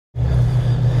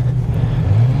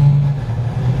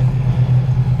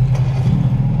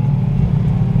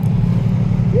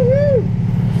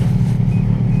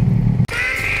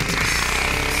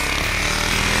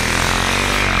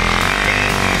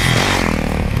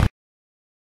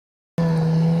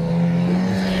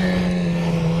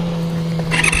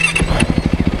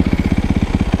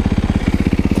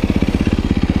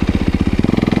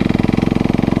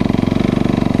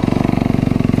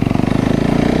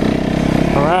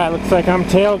Alright, looks like I'm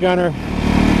tail gunner.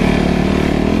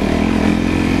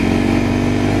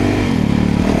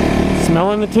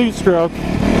 Smelling the two-stroke.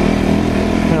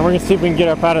 Now we're going to see if we can get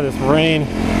up out of this rain.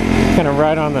 Kind of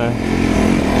right on the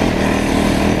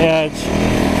edge.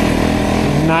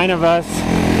 9 of us.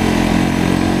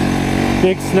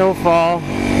 Big snowfall.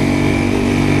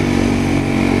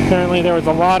 Apparently there was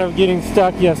a lot of getting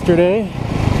stuck yesterday.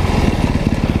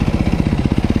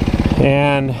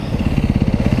 And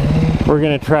we're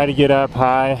going to try to get up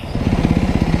high.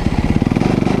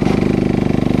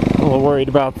 A little worried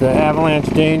about the avalanche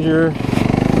danger.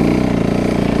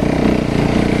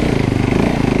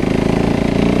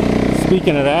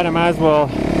 Speaking of that, I might as well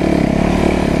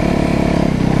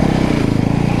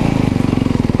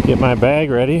get my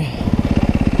bag ready.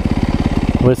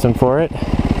 Listen for it.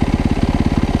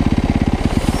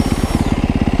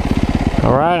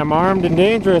 Alright, I'm armed and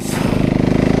dangerous.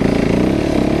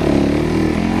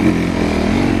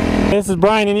 This is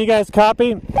Brian, and you guys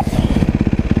copy?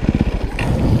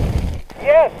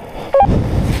 Yes.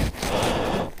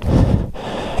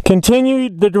 Continue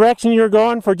the direction you're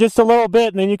going for just a little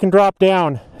bit, and then you can drop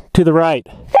down to the right.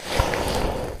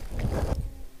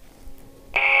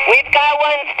 We've got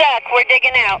one stuck. We're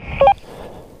digging out.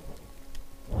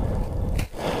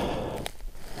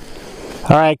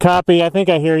 Alright, copy. I think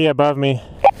I hear you above me.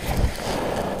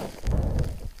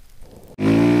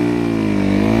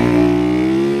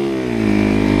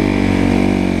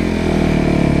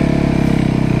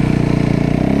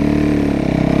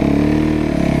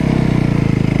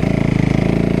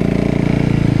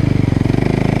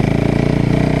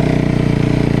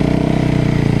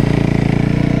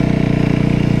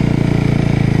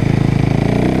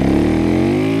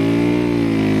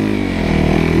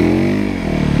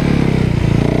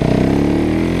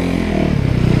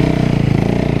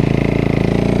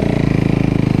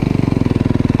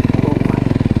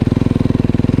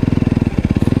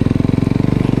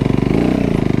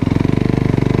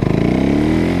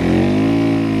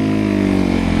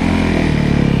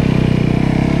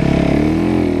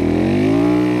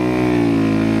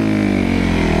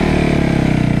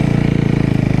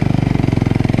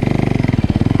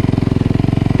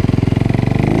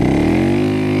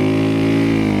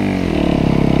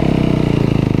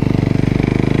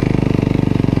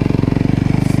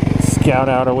 Scout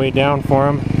out a way down for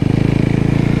him.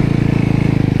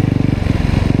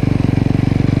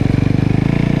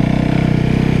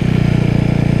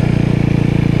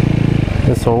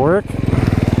 This will work.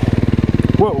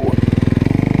 Whoa!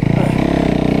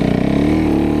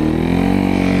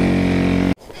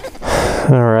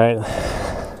 Alright.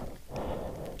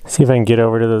 See if I can get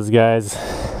over to those guys.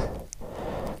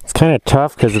 It's kind of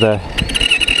tough because the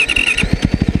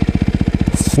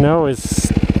snow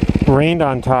is rained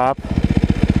on top.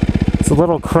 It's a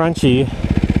little crunchy.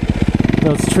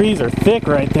 Those trees are thick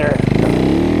right there.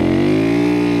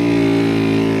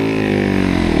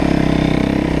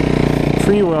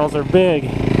 Tree wells are big.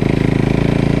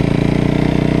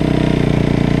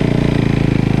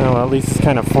 Oh, well, at least it's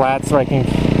kind of flat so I can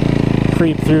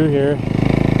creep through here.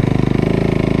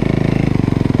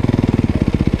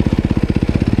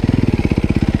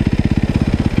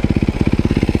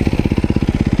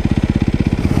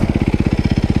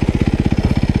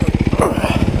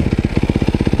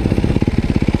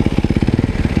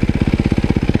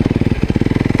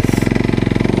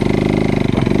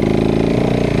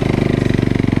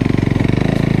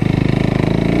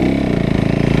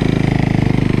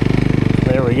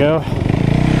 There we go.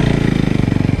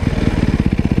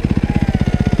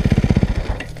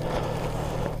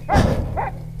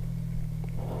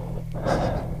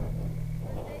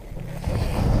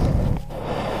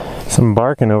 Some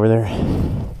barking over there.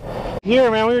 Here,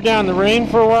 man, we were down in the rain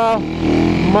for a while,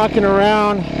 mucking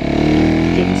around,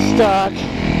 getting stuck.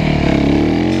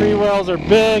 Tree wells are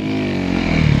big.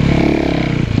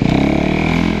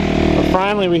 But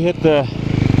finally we hit the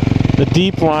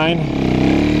deep line.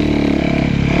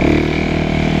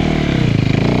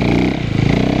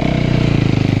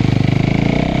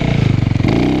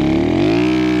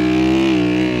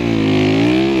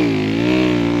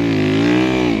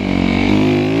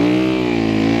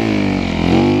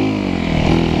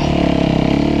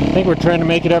 I think we're trying to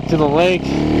make it up to the lake.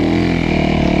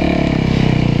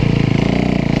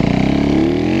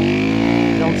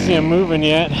 Don't see him moving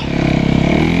yet.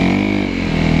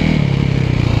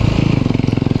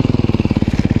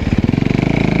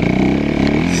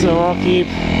 So I'll keep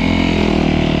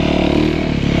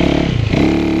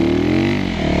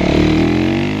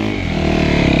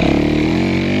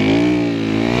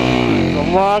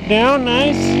the log down,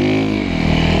 nice.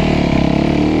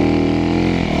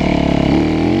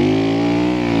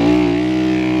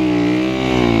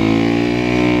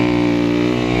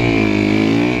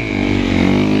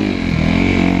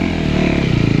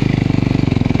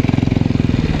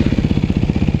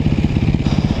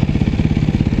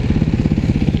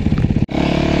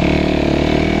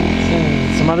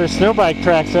 other snow bike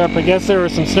tracks up. I guess there were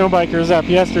some snow bikers up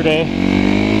yesterday,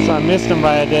 so I missed them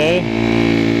by a day.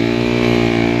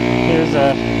 Here's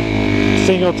a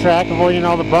single track avoiding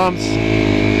all the bumps.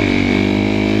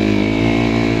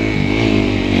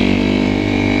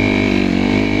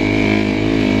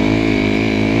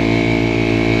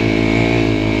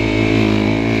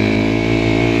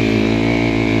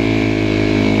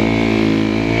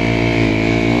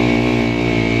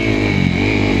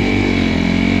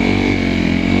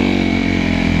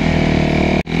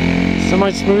 So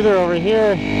much smoother over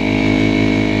here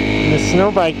in the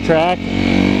snow bike track.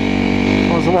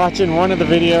 I was watching one of the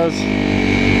videos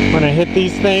when I hit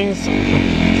these things.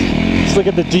 Just look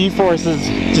at the G-forces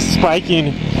just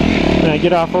spiking. When I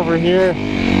get off over here,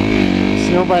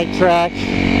 snow bike track,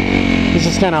 it's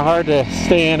just kind of hard to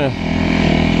stay in a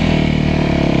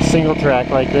single track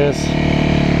like this,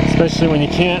 especially when you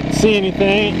can't see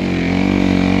anything.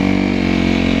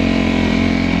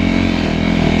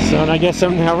 So, and I guess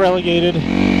I'm now relegated.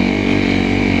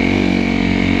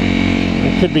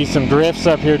 There could be some drifts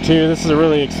up here too. This is a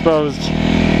really exposed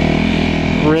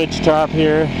ridge top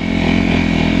here.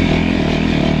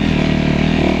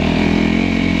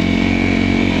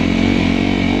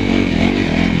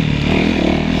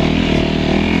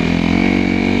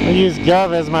 I use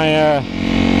Gov as my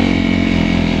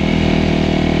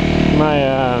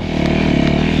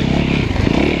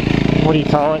what do you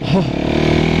call it?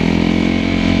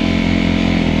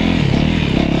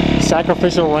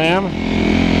 Sacrificial lamb.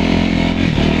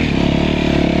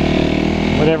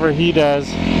 Whatever he does,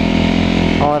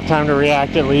 I'll have time to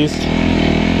react at least.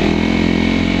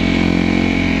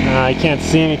 I can't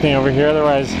see anything over here,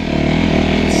 otherwise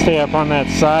stay up on that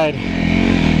side.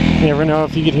 You never know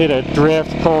if you could hit a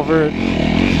drift, culvert.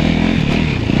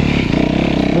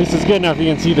 At least it's good enough you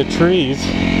can see the trees,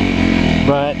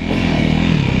 but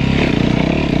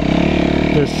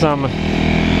there's some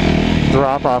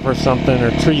drop off or something,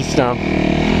 or tree stump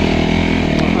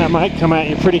that might come at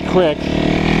you pretty quick.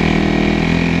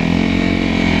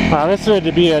 Wow, this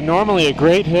would be normally a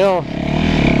great hill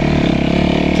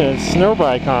to snow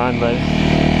bike on, but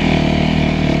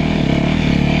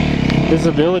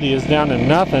visibility is down to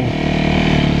nothing.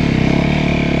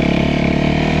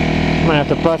 I might have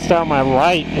to bust out my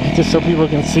light just so people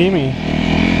can see me.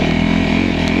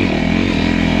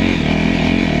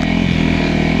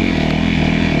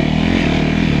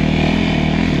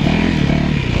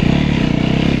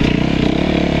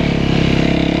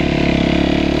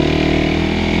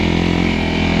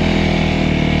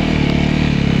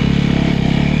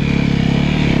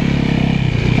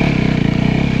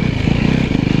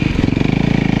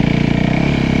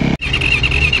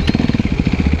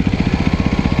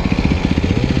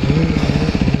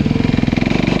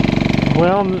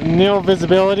 Well, nil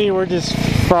visibility. We're just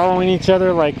following each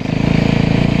other like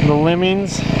the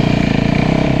lemmings,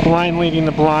 blind leading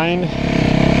the blind.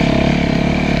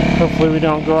 Hopefully we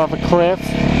don't go off a cliff.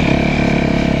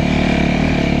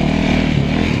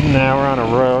 Now we're on a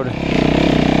road.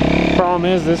 Problem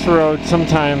is, this road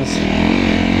sometimes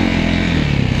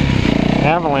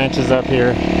avalanches up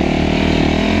here,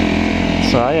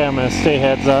 so I am gonna stay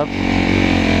heads up.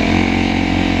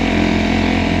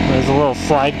 There's a little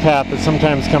slide path that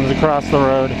sometimes comes across the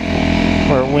road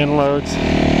where wind loads.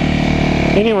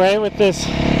 Anyway, with this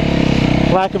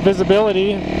lack of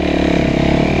visibility,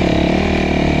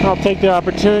 I'll take the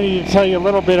opportunity to tell you a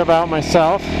little bit about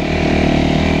myself.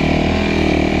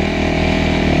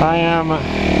 I am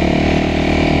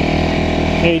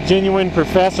a genuine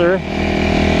professor,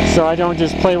 so I don't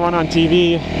just play one on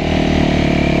TV.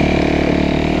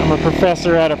 I'm a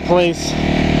professor at a place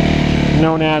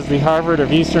known as the Harvard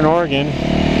of Eastern Oregon,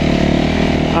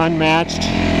 unmatched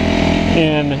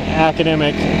in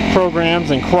academic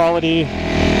programs and quality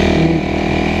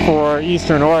for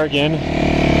Eastern Oregon.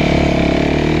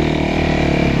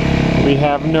 We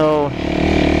have no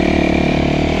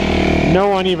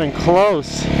one even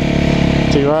close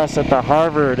to us at the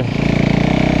Harvard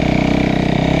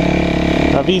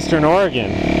of Eastern Oregon.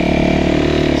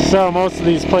 So most of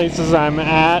these places I'm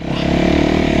at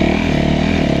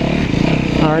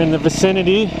are in the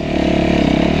vicinity,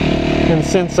 and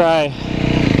since I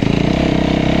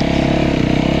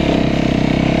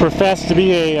profess to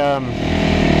be a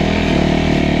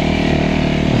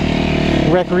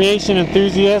recreation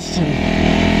enthusiast,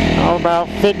 and all about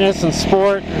fitness and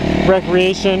sport,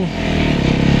 recreation,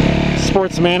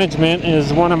 sports management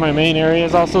is one of my main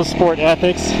areas, also sport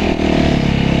ethics.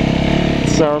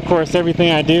 So of course everything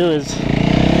I do is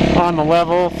on the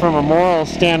level from a moral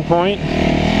standpoint.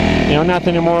 You know,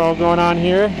 nothing immoral going on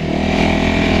here.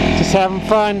 Just having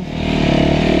fun.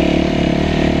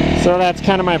 So that's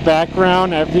kind of my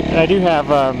background. I do have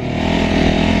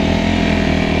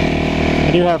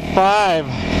 5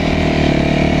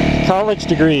 college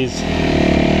degrees.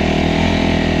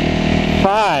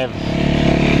 5.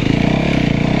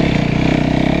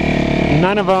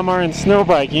 None of them are in snow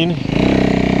biking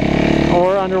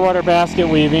or underwater basket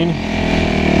weaving.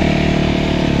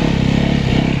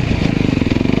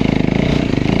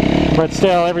 But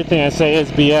still, everything I say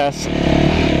is BS,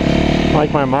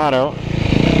 like my motto,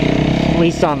 at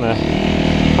least on the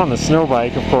snow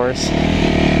bike, of course.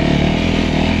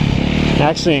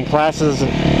 Actually, in classes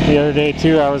the other day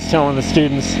too, I was telling the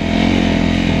students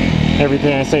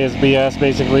everything I say is BS,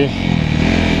 basically,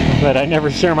 but I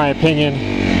never share my opinion.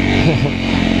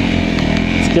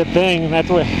 It's a good thing. That's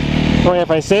what, boy, if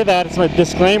I say that, it's my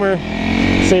disclaimer.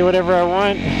 Say whatever I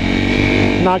want,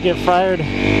 not get fired.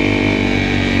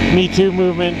 Me Too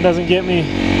movement doesn't get me.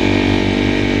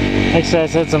 Actually, I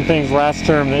said some things last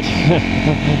term that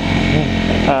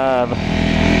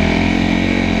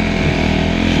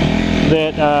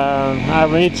I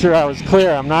made sure I was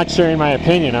clear. I'm not sharing my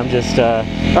opinion. I'm just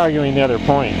arguing the other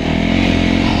point.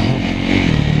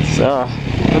 So,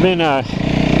 I've been a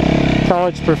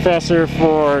college professor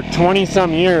for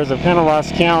 20-some years. I've kind of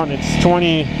lost count. It's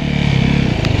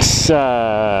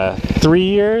 23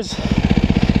 years.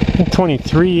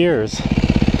 23 years.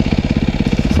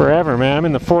 Forever, man. I'm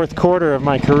in the 4th quarter of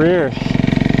my career.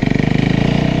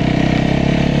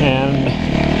 And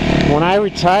when I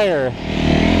retire,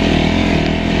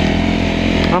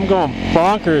 I'm going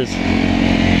bonkers.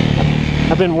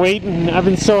 I've been waiting. I've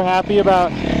been so happy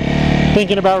about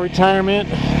thinking about retirement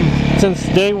since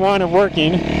day one of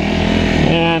working.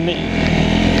 And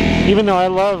even though I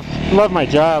love my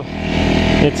job,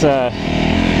 it's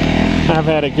I've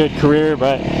had a good career,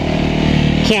 but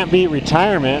can't beat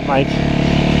retirement. Like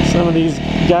some of these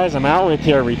guys I'm out with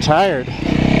here are retired,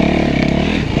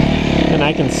 and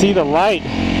I can see the light,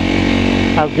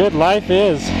 how good life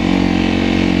is.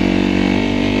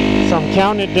 So I'm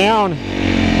counting it down.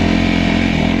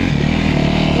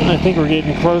 I think we're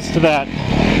getting close to that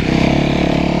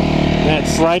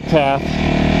slide path.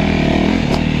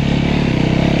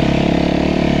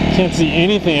 Can't see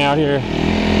anything out here.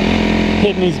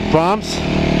 Hitting these bumps.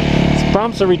 These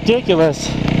bumps are ridiculous.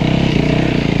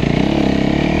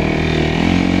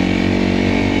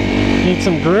 Need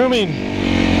some grooming.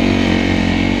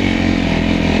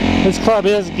 This club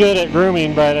is good at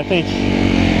grooming, but I think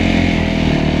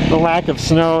the lack of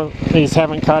snow, they just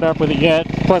haven't caught up with it yet.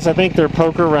 Plus, I think their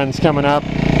poker run's coming up.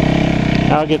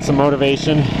 I'll get some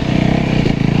motivation.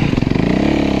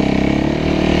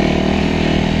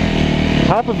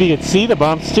 Hope if you could see the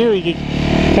bumps too, you could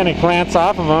kind of glance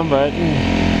off of them, but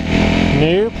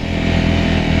nope.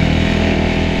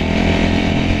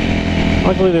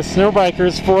 Luckily the snow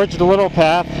bikers forged a little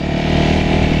path.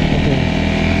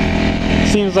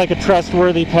 Seems like a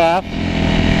trustworthy path.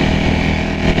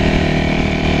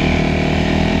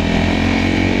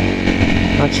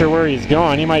 Not sure where he's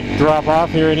going. He might drop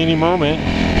off here at any moment.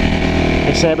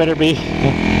 Actually, I better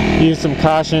use some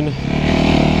caution.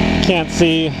 Can't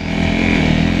see.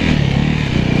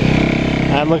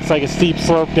 That looks like a steep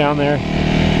slope down there.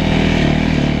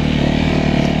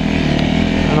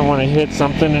 I don't want to hit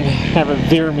something and have it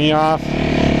veer me off.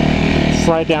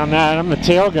 Slide down that. I'm the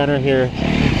tail gunner here.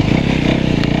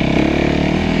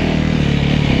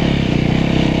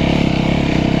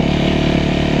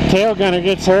 Tail gunner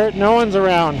gets hurt, no one's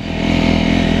around.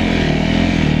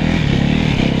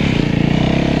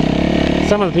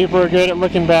 Some of the people are good at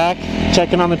looking back,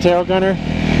 checking on the tail gunner.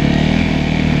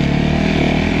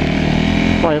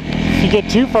 Boy, if you get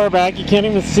too far back, you can't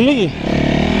even see.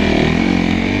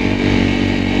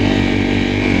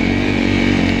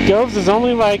 Goves is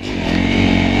only like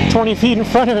 20 feet in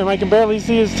front of him. I can barely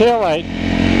see his tail light.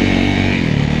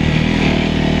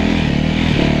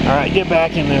 Alright, get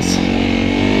back in this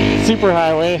super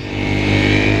highway.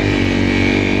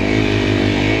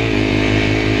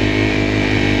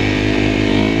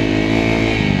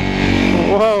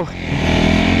 Whoa.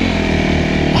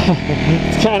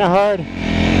 It's kind of hard.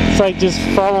 It's like just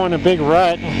following a big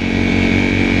rut.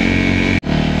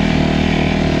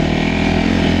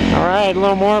 Alright, a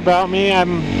little more about me.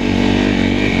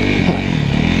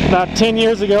 About 10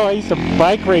 years ago, I used to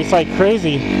bike race like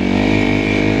crazy.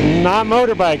 Not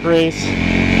motorbike race.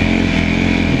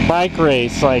 Bike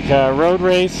race, like road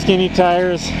race, skinny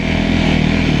tires.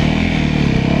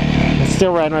 I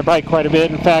still ride my bike quite a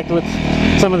bit. In fact, with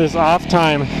some of this off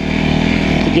time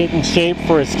to get in shape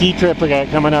for a ski trip I got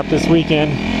coming up this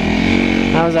weekend,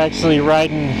 I was actually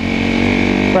riding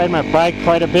my bike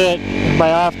quite a bit.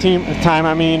 By off time,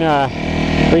 I mean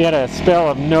we had a spell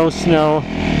of no snow,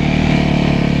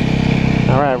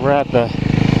 Alright,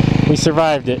 we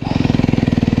survived it.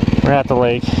 We're at the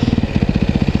lake.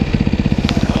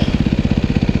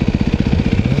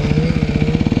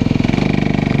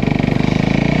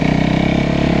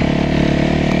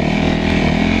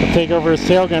 I'll take over as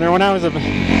tail gunner. When I was a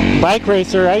bike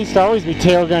racer, I used to always be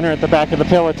tail gunner at the back of the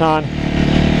peloton.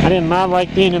 I did not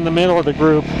like being in the middle of the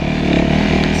group.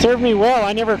 It served me well.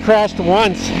 I never crashed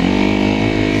once.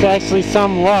 It's actually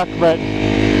some luck, but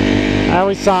I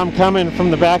always saw them coming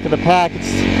from the back of the pack.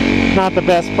 It's not the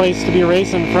best place to be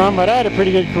racing from, but I had a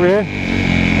pretty good career.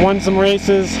 Won some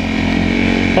races,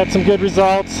 had some good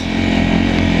results,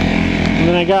 and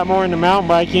then I got more into mountain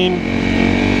biking,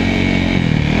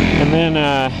 and then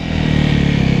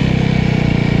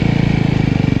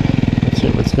let's see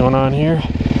what's going on here,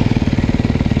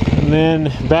 and then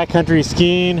backcountry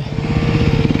skiing,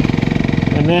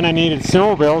 and then I needed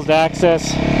snowmobiles to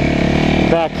access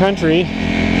backcountry.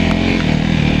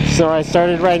 So I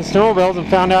started riding snowmobiles and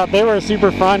found out they were super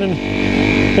fun, and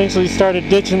eventually started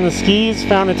ditching the skis.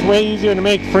 Found it's way easier to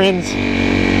make friends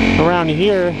around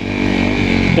here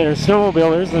that are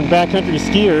snowmobilers than backcountry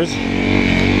skiers.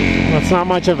 Well, it's not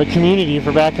much of a community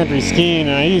for backcountry skiing,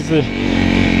 and I use the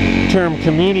term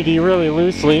community really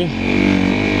loosely.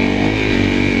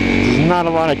 There's not a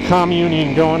lot of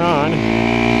communing going on.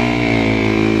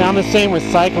 Found the same with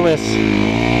cyclists,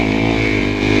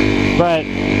 but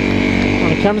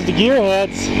when it comes to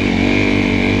gearheads,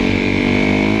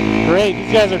 great.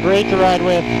 These guys are great to ride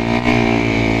with.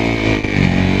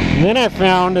 And then I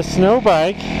found a snow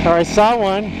bike, or I saw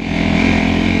one.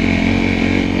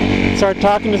 Started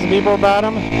talking to some people about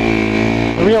them.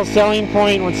 The real selling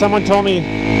point, when someone told me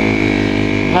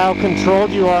how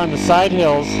controlled you are on the side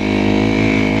hills,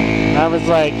 I was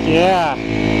like, yeah,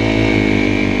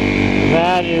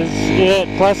 that is it.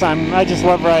 Plus, I just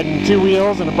love riding two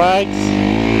wheels and a bike.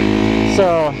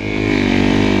 So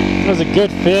it was a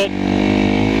good fit,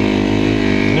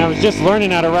 and I was just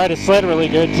learning how to ride a sled really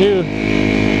good too.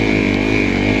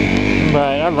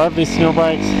 But I love these snow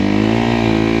bikes.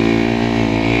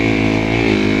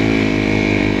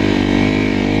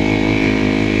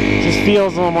 Just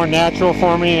feels a little more natural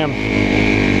for me. I'm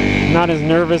not as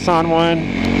nervous on one.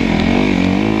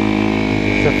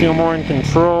 I feel more in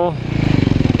control.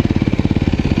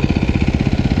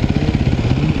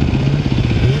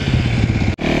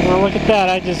 Well, look at that.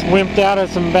 I just wimped out of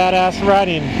some badass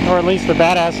riding, or at least the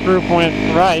badass group went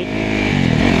right.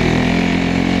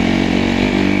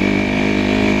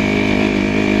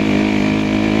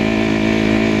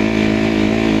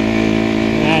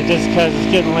 And just because it's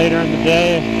getting later in the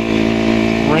day,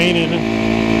 it's raining.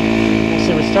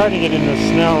 Actually, we're starting to get into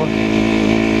snow,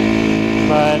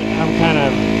 but I'm kind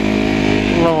of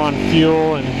low on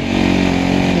fuel and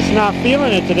just not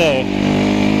feeling it today.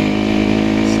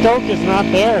 Stoke is not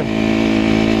there.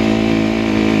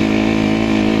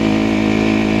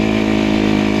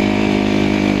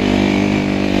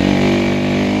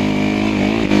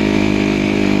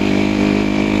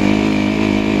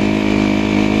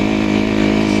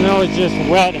 Snow is just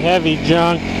wet, heavy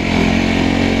junk.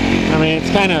 I mean,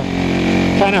 it's kind of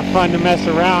fun to mess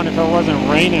around if it wasn't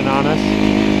raining on us.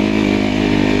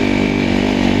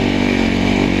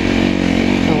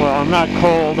 Well, I'm not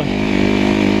cold.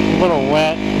 A little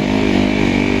wet.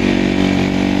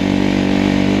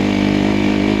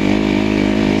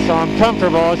 So I'm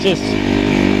comfortable. It's just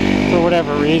for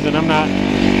whatever reason I'm not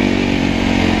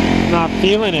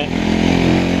feeling it.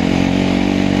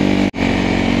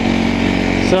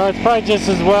 So it's probably just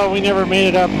as well we never made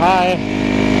it up high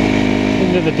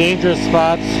into the dangerous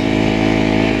spots,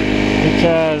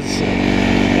 because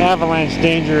avalanche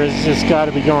danger has just got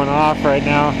to be going off right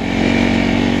now.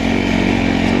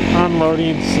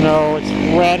 Unloading snow. It's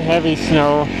wet, heavy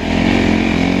snow.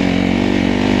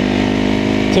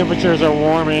 Temperatures are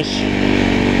warmish.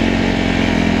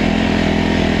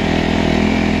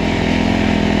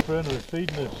 Friend was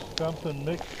feeding us something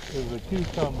mixed with a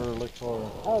cucumber liqueur.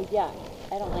 Oh yeah,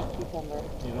 I don't like cucumber.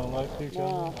 You don't like cucumber?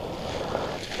 No.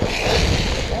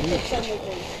 That's a summer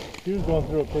drink. She was going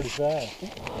through it pretty fast.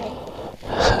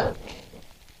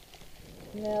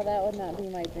 No, that would not be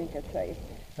my drink of choice.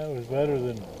 That was better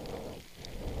than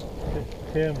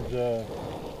Tim's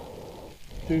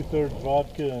 2/3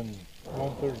 vodka and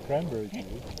 1/3 cranberry juice.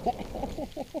 That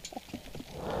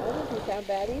doesn't sound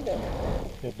bad either.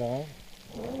 It don't?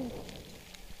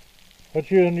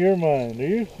 What's in your mind? Are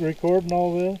you recording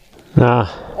all this? Nah.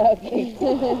 Okay.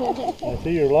 I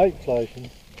see your light flashing.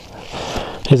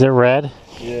 Is it red?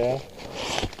 Yeah.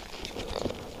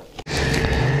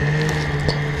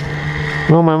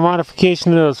 Well, my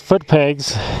modification to those foot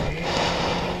pegs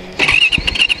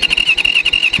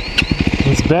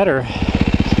is better.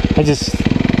 I just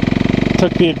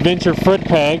took the adventure foot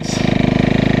pegs,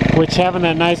 which having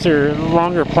that nicer,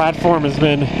 longer platform has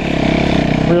been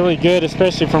really good,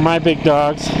 especially for my big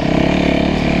dogs.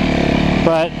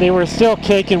 But they were still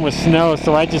caking with snow,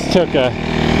 so I just took a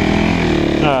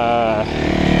I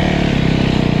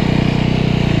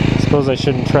suppose I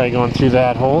shouldn't try going through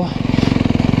that hole.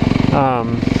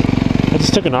 I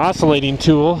just took an oscillating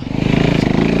tool,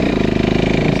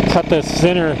 cut the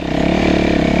center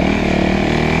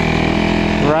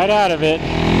right out of it,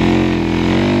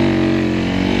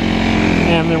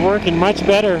 and they're working much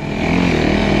better.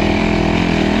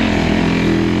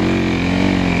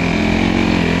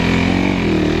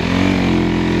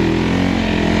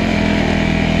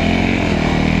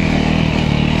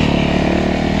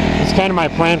 It's kind of my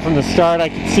plan from the start. I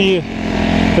could see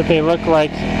that they looked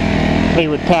like they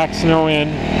would pack snow in,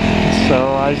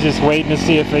 so I was just waiting to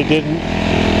see if they didn't.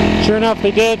 Sure enough,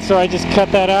 they did, so I just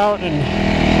cut that out, and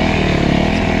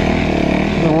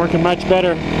they're working much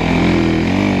better.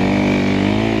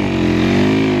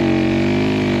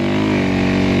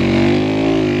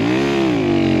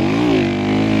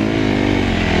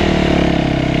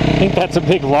 I think that's a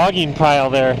big logging pile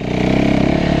there.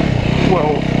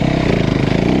 Whoa.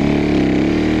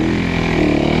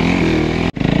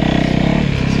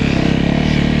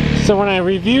 So when I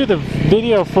review the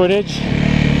video footage,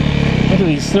 look at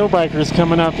these snow bikers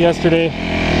coming up yesterday.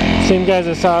 Same guys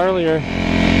I saw earlier.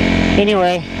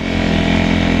 Anyway,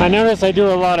 I notice I do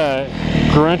a lot of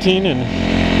grunting and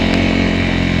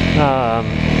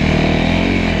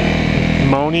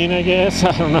moaning, I guess.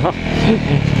 I don't know.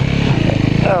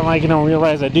 I don't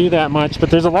realize I do that much, but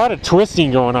there's a lot of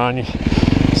twisting going on.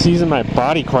 It's using my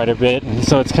body quite a bit, and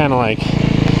so it's kind of like,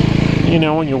 you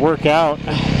know, when you work out,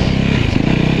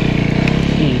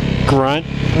 you grunt,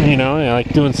 you know,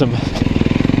 like doing some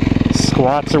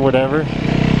squats or whatever.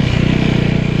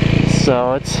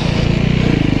 So it's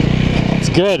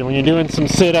good when you're doing some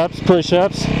sit-ups,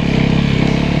 push-ups,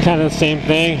 kind of the same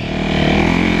thing.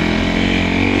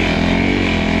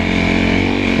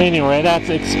 Anyway, that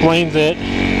explains it,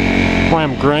 why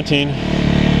I'm grunting.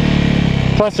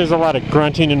 Plus there's a lot of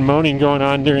grunting and moaning going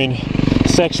on during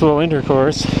sexual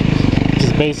intercourse, which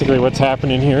is basically what's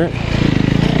happening here.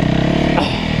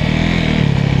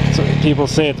 So people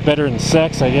say it's better than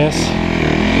sex, I guess.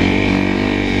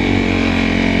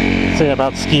 Say that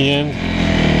about skiing,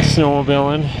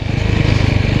 snowmobiling.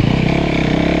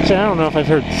 Which I don't know if I've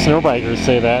heard snow bikers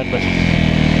say that, but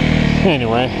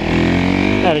anyway,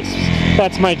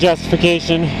 that's my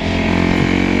justification.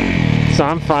 So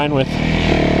I'm fine with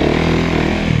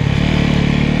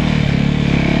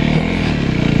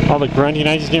all the grunting.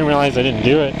 I just didn't realize I didn't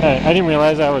do it. I didn't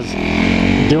realize I was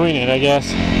doing it, I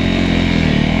guess.